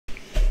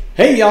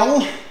Hey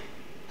y'all,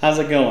 how's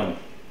it going?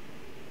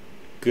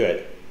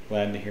 Good,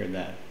 glad to hear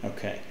that.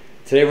 Okay,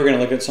 today we're going to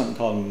look at something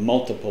called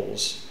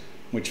multiples,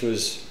 which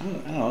was, I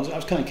don't know, I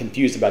was kind of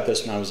confused about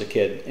this when I was a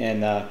kid,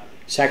 and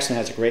Saxon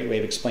has a great way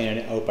of explaining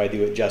it. I hope I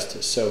do it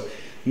justice. So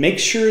make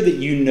sure that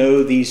you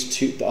know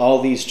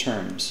all these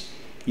terms.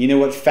 You know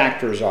what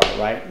factors are,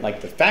 right?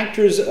 Like the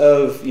factors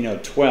of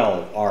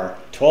 12 are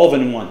 12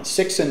 and 1,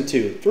 6 and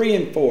 2, 3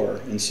 and 4,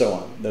 and so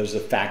on. Those are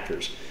the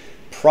factors.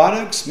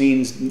 Products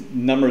means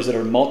numbers that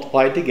are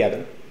multiplied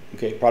together.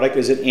 Okay, product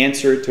is an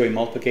answer to a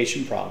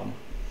multiplication problem.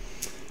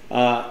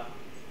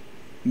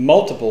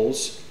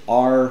 Multiples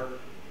are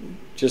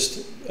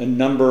just a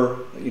number,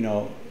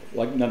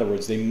 like in other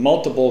words, the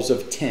multiples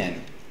of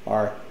 10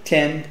 are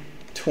 10,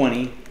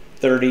 20,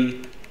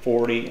 30,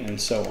 40, and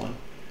so on.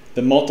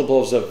 The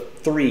multiples of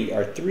 3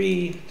 are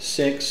 3,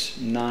 6,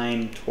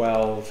 9,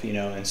 12,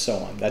 and so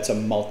on. That's a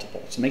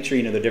multiple. So make sure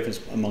you know the difference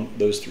among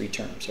those three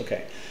terms.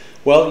 Okay.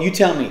 Well, you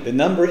tell me, the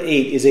number 8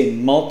 is a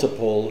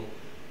multiple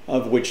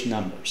of which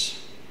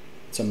numbers?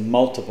 It's a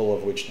multiple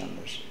of which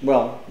numbers?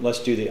 Well,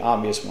 let's do the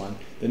obvious one.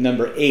 The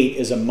number 8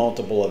 is a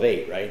multiple of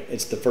 8, right?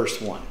 It's the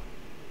first one,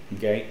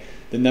 okay?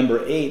 The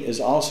number 8 is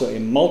also a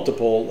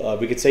multiple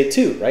of, we could say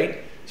 2, right?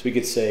 So we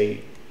could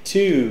say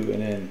 2,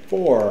 and then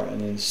 4,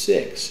 and then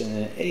 6, and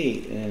then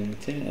 8, and then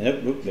 10,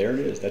 and there it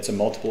is. That's a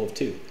multiple of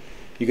 2.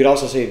 You could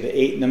also say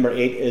the number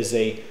 8 is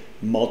a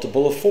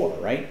multiple of 4,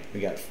 right? We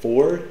got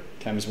 4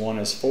 times 1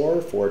 is 4,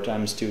 4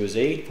 times 2 is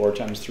 8, 4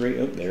 times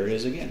 3, there it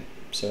is again.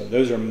 So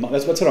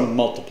that's what a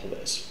multiple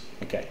is.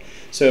 Okay,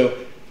 so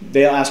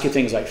they'll ask you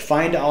things like,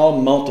 find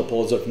all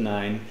multiples of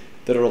 9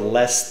 that are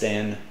less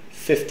than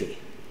 50.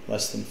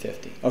 Less than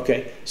 50.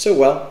 Okay, so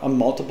well, a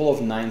multiple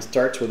of 9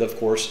 starts with, of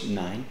course,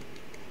 9.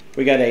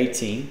 We got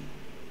 18.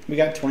 We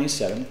got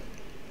 27.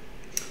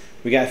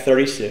 We got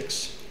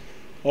 36.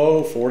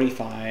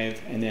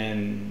 45. And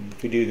then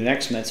if we do the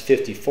next one, that's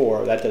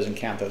 54. That doesn't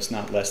count, though. It's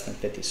not less than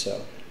 50.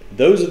 So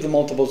those are the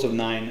multiples of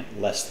 9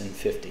 less than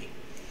 50.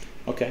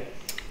 Okay.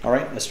 All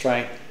right. Let's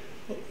try.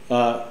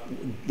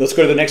 Let's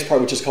go to the next part,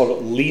 which is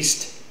called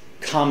least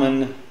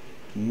common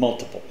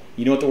multiple.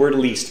 You know what the word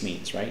least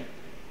means, right?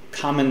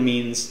 Common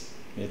means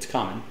it's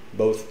common.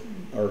 Both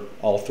or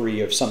all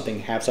three of something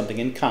have something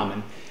in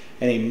common.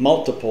 And a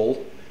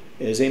multiple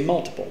is a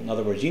multiple. In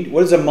other words,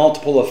 what is a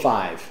multiple of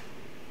 5?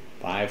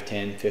 5,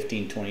 10,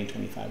 15, 20,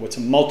 25. What's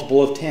a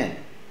multiple of 10?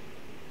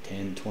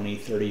 10, 20,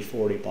 30,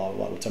 40, blah, blah,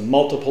 blah. What's a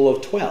multiple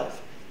of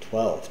 12?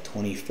 12,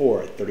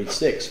 24,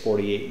 36,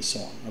 48, and so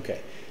on. Okay.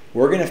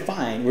 We're going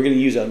to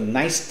use a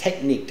nice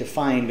technique to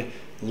find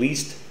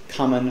least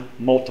common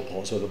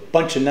multiples with a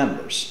bunch of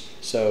numbers.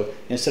 So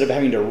instead of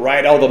having to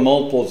write all the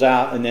multiples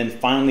out and then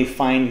finally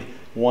find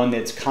one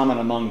that's common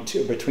among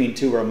between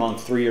 2 or among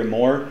 3 or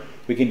more,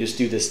 we can just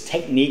do this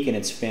technique and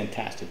it's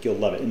fantastic. You'll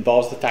love it. It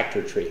involves the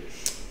factor tree.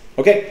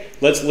 Okay,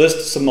 let's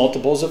list some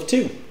multiples of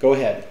 2. Go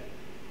ahead.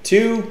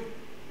 2,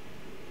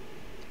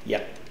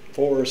 yep,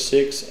 4,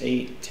 6,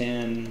 8,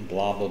 10,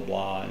 blah, blah,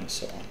 blah, and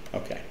so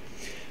on. Okay.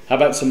 How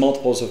about some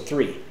multiples of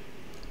 3?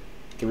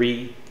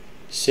 3,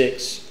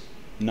 6,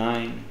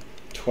 9,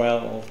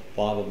 12,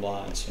 blah, blah,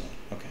 blah, and so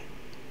on. Okay.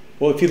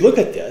 Well, if you look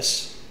at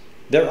this,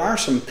 there are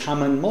some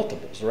common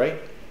multiples, right?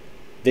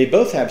 They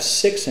both have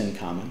 6 in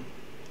common.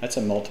 That's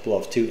a multiple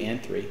of 2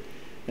 and 3.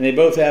 And they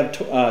both have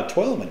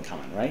 12 in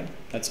common, right?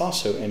 That's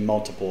also a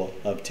multiple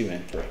of 2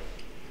 and 3.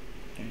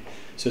 Okay.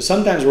 So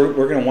sometimes we're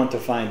going to want to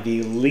find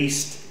the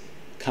least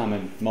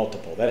common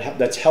multiple.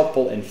 That's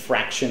helpful in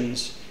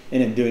fractions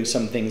and in doing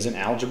some things in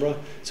algebra.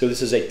 So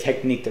this is a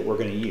technique that we're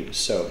going to use.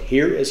 So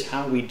here is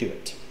how we do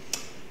it.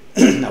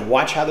 Now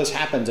watch how this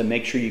happens and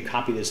make sure you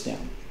copy this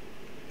down.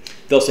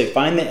 They'll say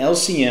find the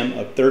LCM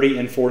of 30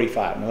 and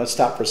 45. Now let's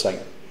stop for a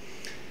second.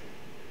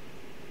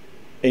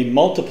 A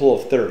multiple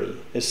of 30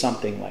 is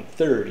something like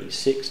 30,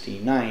 60,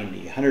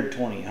 90,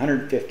 120,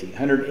 150,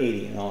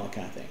 180, and all that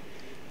kind of thing.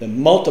 The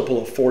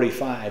multiple of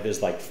 45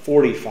 is like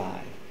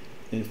 45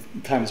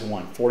 times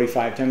 1,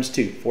 45 times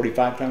 2,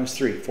 45 times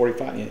 3,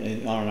 45,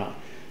 and on and on.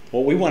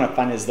 What we want to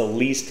find is the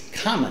least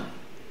common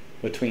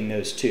between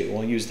those two.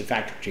 We'll use the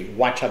factor tree.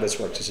 Watch how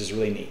this works. This is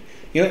really neat.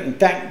 In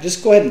fact,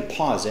 just go ahead and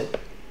pause it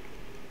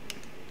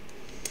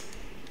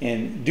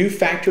and do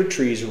factor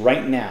trees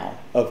right now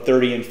of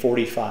 30 and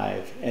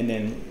 45, and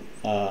then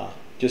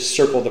just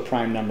circle the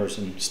prime numbers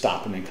and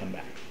stop and then come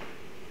back.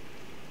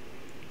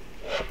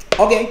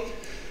 Okay,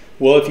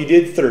 well, if you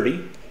did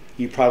 30,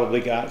 you probably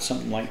got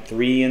something like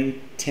 3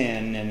 and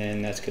 10, and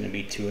then that's going to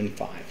be 2 and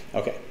 5.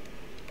 Okay.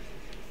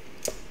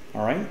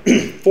 All right,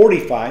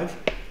 45,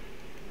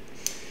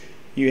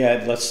 you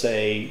had, let's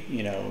say,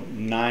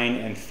 9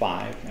 and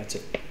 5. That's a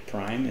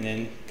prime, and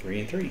then 3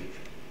 and 3.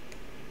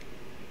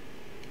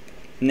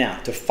 Now,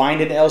 to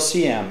find an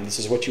LCM, this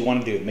is what you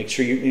want to do. Make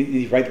sure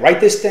you write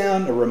this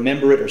down or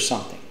remember it or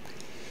something.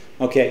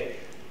 Okay,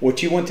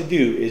 what you want to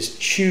do is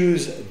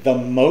choose the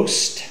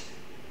most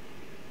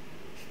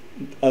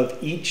of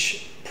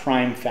each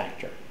prime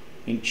factor.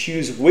 And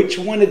choose which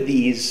one of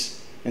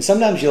these, and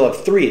sometimes you'll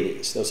have 3 of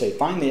these. They'll say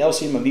find the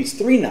LCM of these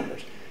 3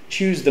 numbers.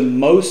 choose the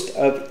most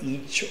of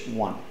each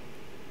one.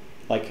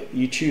 Like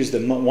you choose the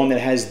one that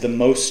has the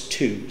most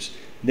 2's,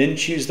 then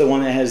choose the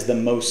one that has the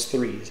most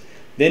 3's,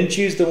 then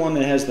choose the one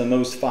that has the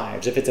most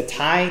 5's. If it's a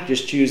tie,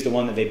 just choose the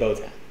one that they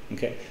both have.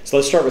 Okay, so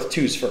let's start with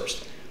 2's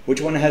first.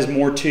 Which one has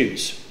more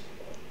 2's?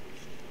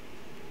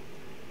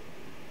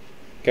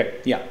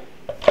 Okay, yeah.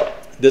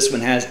 This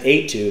one has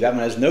a 2, that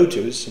one has no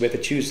 2's, so we have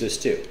to choose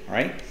this too, all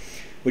right?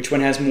 Which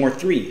one has more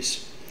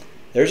 3's?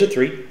 There's a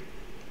 3.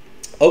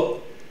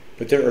 Oh,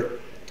 but there are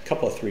a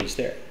couple of 3's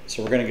there.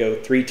 So we're going to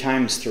go 3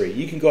 times 3.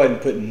 You can go ahead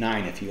and put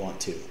 9 if you want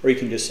to, or you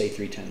can just say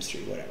 3 times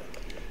 3, whatever.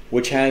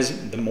 Which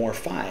has the more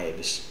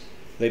 5's?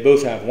 They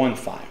both have 1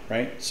 5,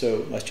 right?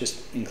 So let's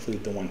just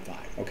include the 1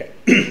 5. Okay.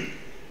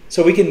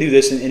 So we can do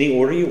this in any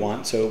order you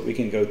want. So we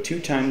can go 2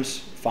 times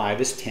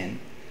 5 is 10.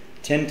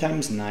 10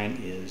 times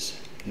 9 is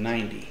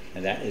 90.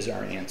 And that is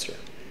our answer.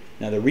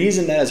 Now the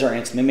reason that is our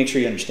answer, let me make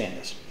sure you understand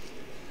this.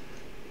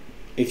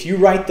 If you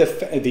write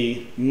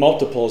the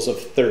multiples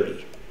of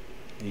 30,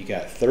 you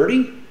got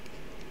 30,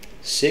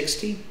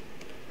 60,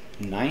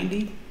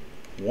 90,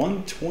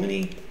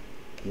 120,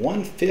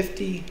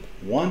 150,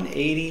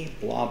 180,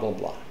 blah, blah,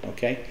 blah,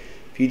 okay?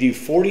 If you do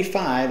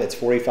 45, that's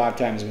 45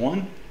 times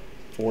 1,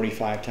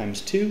 45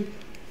 times 2,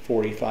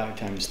 45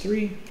 times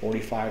 3,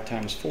 45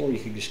 times 4, you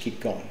can just keep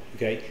going,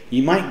 okay?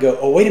 You might go,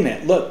 oh, wait a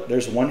minute, look,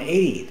 there's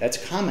 180,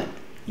 that's common.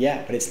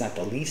 Yeah, but it's not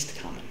the least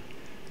common.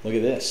 Look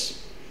at this.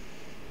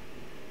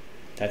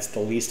 That's the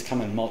least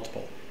common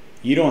multiple.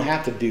 You don't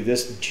have to do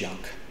this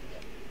junk.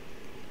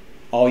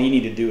 All you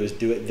need to do is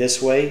do it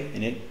this way,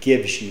 and it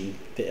gives you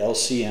the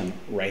LCM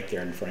right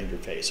there in front of your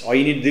face. All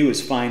you need to do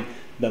is find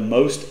the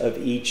most of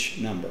each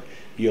number.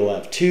 You'll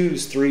have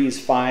 2's, 3's,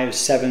 5's,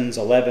 7's,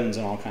 11's,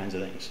 and all kinds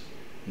of things.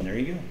 And there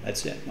you go.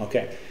 That's it.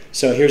 Okay.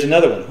 So here's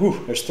another one.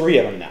 Whew, there's 3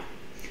 of them now.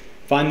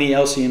 Find the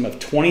LCM of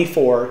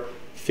 24,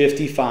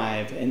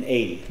 55, and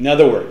 80. In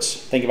other words,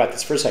 think about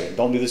this for a second.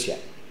 Don't do this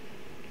yet.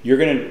 You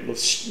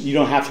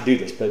don't have to do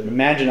this, but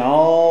imagine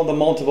all the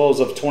multiples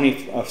of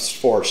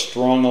 24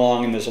 strung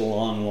along in this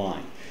long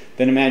line.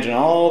 Then imagine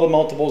all the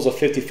multiples of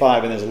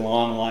 55 in this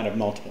long line of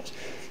multiples.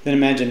 Then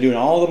imagine doing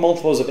all the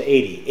multiples of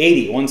 80,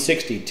 80,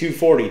 160,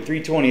 240,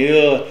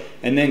 320,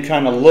 and then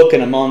kind of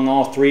looking among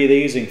all 3 of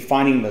these and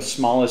finding the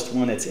smallest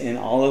one that's in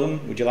all of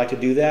them. Would you like to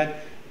do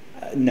that?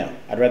 No,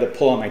 I'd rather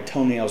pull on my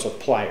toenails with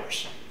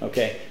pliers.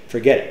 Okay,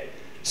 forget it.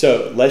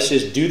 So let's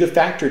just do the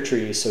factor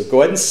trees. So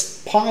go ahead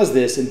and pause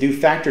this and do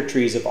factor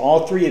trees of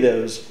all 3 of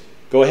those.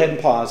 Go ahead and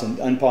pause and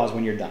unpause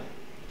when you're done.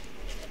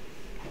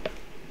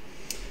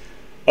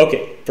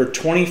 Okay, for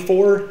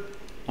 24,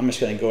 I'm just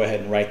going to go ahead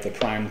and write the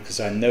prime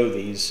because I know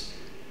these.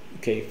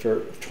 Okay,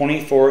 for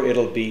 24,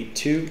 it'll be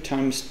 2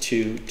 times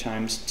 2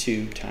 times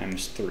 2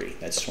 times 3.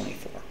 That's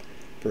 24.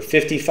 For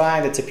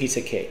 55, it's a piece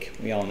of cake.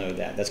 We all know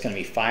that. That's going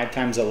to be 5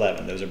 times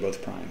 11. Those are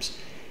both primes.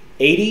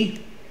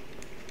 80,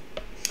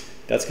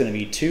 that's going to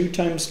be 2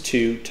 times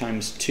 2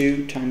 times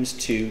 2 times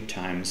 2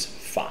 times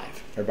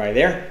 5. Everybody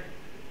there?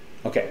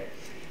 Okay.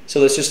 So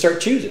let's just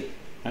start choosing.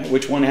 Right?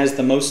 Which one has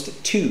the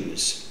most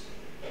 2's?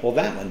 Well,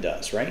 that one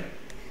does, right?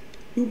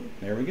 Ooh,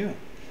 there we go.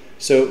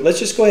 So let's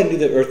just go ahead and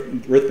do the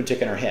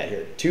arithmetic in our head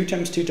here. 2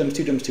 times 2 times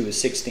 2 times 2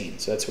 is 16.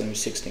 So that's when it's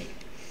 16.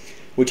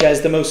 Which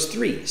has the most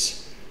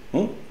 3's?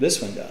 Well,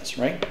 this one does,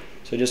 right?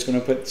 So just going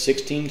to put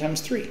 16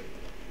 times 3.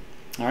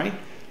 All right.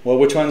 Well,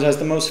 which one has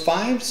the most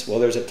 5's? Well,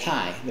 there's a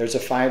tie. There's a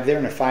 5 there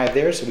and a 5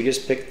 there, so we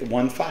just picked the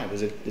 1 5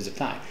 is a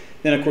tie.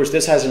 Then, of course,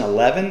 this has an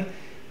 11,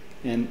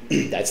 and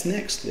that's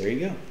next. There you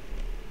go.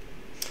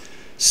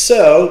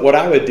 So what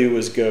I would do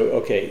is go,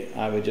 okay,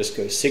 I would just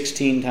go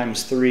 16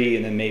 times 3,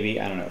 and then maybe,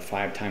 I don't know,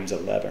 5 times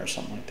 11 or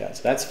something like that.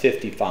 So that's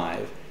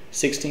 55.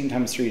 16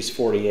 times 3 is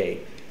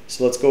 48.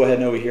 So let's go ahead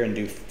and over here and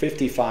do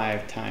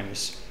 55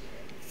 times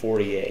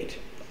 48.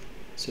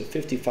 So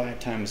 55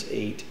 times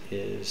 8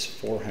 is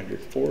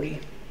 440.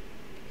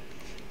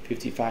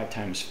 55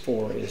 times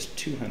 4 is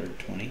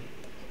 220.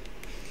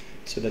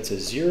 So that's a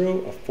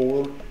 0, a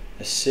 4,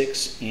 a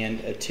 6, and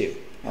a 2.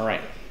 All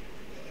right.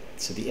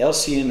 So the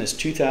LCM is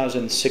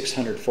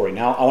 2,640.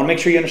 Now, I want to make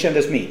sure you understand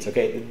what this means,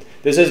 okay?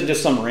 This isn't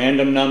just some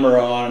random number.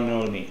 Oh, I don't know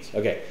what it means.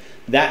 Okay.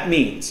 That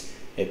means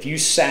if you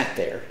sat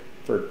there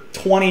for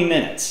 20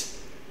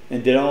 minutes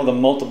and did all the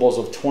multiples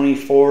of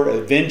 24,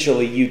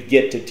 eventually you'd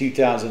get to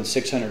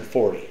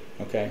 2,640,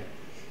 okay?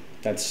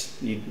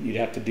 You'd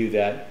have to do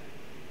that,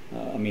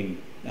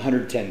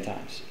 110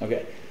 times,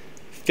 okay?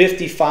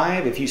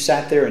 55, if you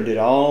sat there and did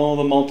all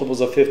the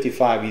multiples of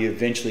 55, you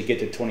eventually get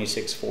to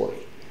 2640.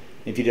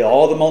 If you did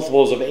all the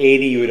multiples of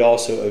 80, you would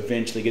also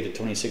eventually get to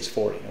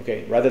 2640,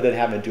 okay? Rather than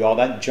having to do all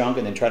that junk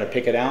and then try to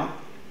pick it out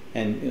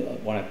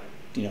and want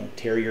to,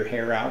 tear your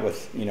hair out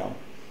with,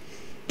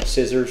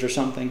 scissors or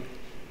something,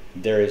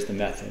 there is the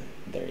method.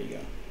 There you go.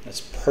 That's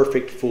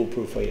perfect,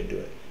 foolproof way to do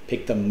it.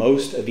 Pick the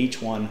most of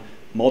each one,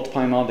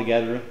 multiply them all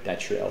together,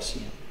 that's your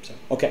LCM. So,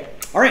 okay,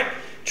 all right.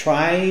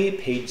 Try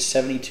page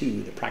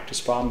 72, the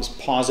practice problems.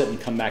 Pause it and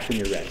come back when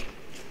you're ready.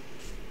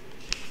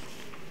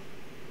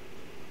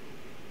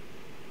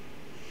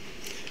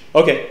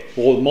 Okay,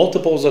 well,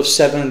 multiples of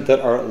 7 that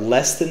are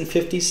less than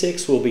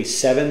 56 will be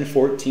 7,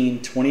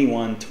 14,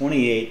 21,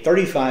 28,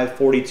 35,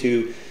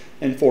 42,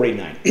 and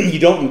 49. You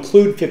don't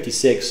include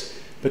 56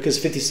 because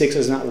 56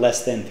 is not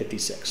less than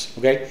 56.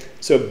 Okay,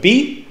 so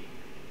B,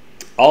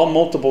 all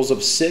multiples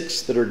of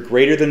 6 that are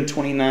greater than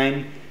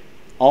 29,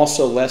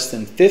 also less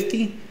than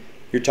 50.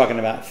 You're talking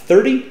about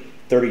 30,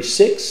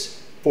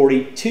 36,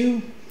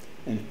 42,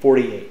 and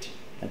 48.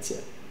 That's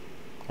it.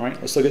 All right,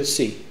 let's look at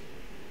C.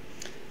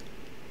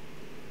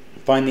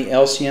 Find the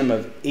LCM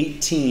of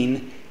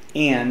 18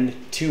 and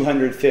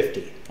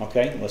 250.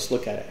 Okay, let's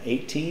look at it.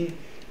 18,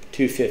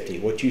 250.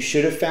 What you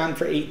should have found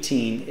for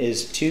 18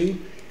 is 2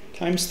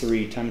 times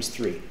 3 times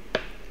 3.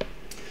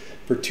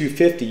 For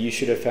 250, you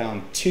should have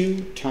found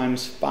 2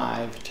 times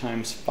 5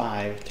 times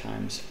 5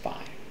 times 5.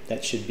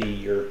 That should be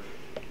your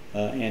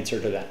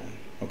answer to that one.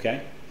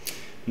 Okay?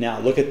 Now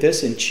look at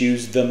this and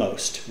choose the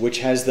most. Which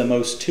has the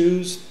most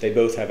 2's? They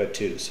both have a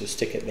 2, so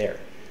stick it there.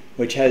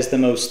 Which has the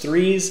most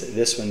 3's?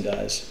 This one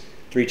does.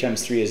 3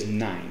 times 3 is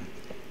 9.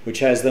 Which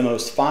has the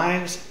most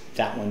 5's?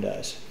 That one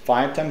does.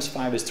 5 times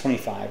 5 is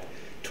 25.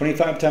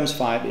 25 times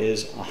 5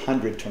 is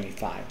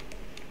 125.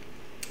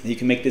 You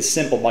can make this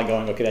simple by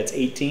going, okay, that's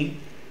 18.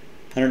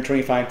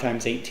 125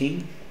 times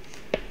 18.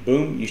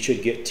 Boom, you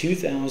should get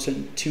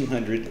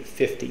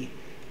 2,250.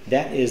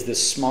 That is the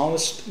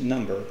smallest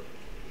number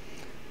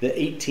that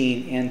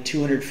 18 and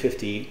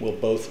 250 will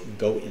both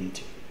go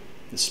into.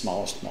 The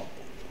smallest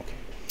multiple. Okay.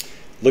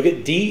 Look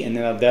at D, and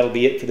then that'll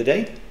be it for the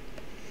day.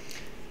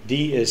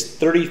 D is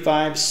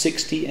 35,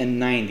 60, and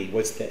 90.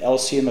 What's the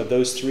LCM of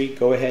those three?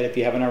 Go ahead if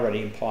you haven't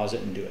already and pause it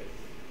and do it.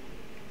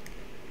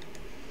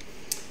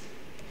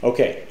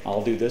 Okay,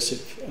 I'll do this.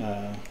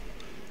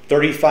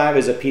 35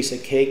 is a piece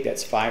of cake.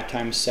 That's 5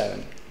 times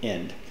 7.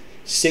 End.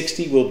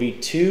 60 will be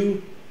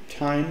 2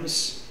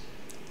 times,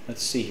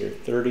 let's see here,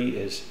 30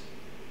 is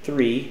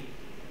 3.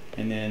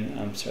 And then,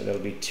 I'm sorry,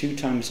 that'll be 2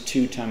 times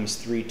 2 times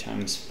 3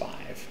 times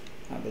 5.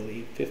 I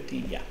believe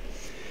 15, yeah.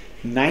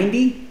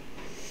 90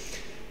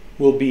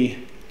 will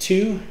be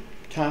 2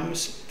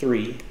 times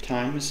 3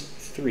 times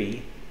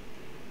 3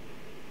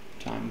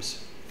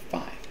 times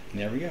 5. And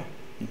there we go.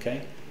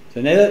 Okay. So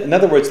in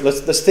other words,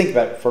 let's think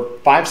about it for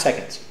 5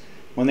 seconds.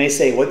 When they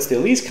say what's the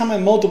least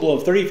common multiple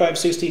of 35,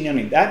 60, and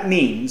 90, that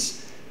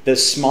means the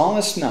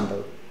smallest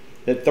number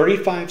that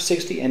 35,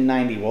 60, and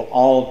 90 will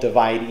all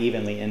divide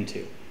evenly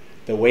into.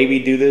 The way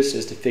we do this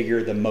is to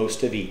figure the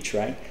most of each,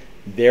 right?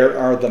 There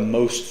are the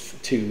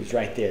most 2's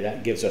right there.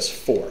 That gives us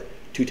 4.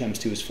 2 times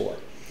 2 is 4.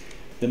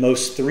 The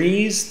most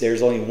 3's,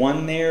 there's only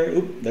 1 there.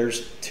 Oop,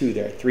 there's 2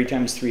 there. 3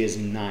 times 3 is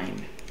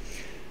 9.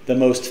 The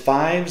most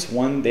 5's,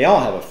 1, they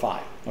all have a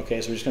 5.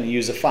 Okay, so we're just going to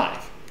use a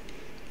 5.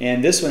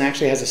 And this one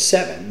actually has a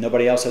 7.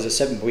 Nobody else has a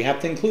 7, but we have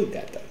to include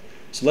that though.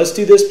 So let's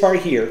do this part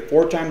here.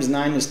 4 times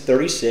 9 is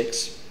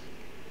 36.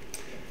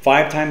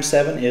 5 times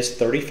 7 is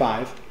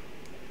 35.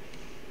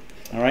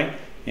 All right,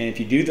 and if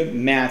you do the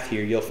math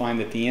here, you'll find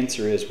that the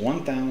answer is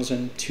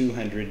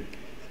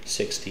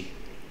 1,260.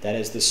 That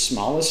is the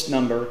smallest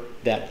number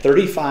that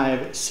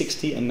 35,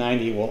 60, and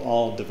 90 will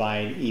all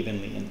divide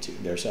evenly into.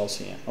 There's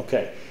LCM.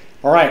 Okay,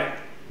 all right,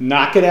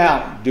 knock it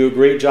out. Do a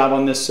great job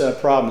on this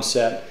problem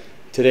set.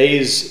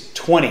 Today's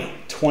 20.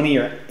 20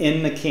 are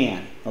in the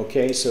can.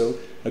 Okay, so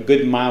a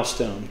good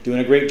milestone. Doing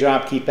a great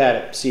job. Keep at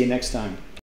it. See you next time.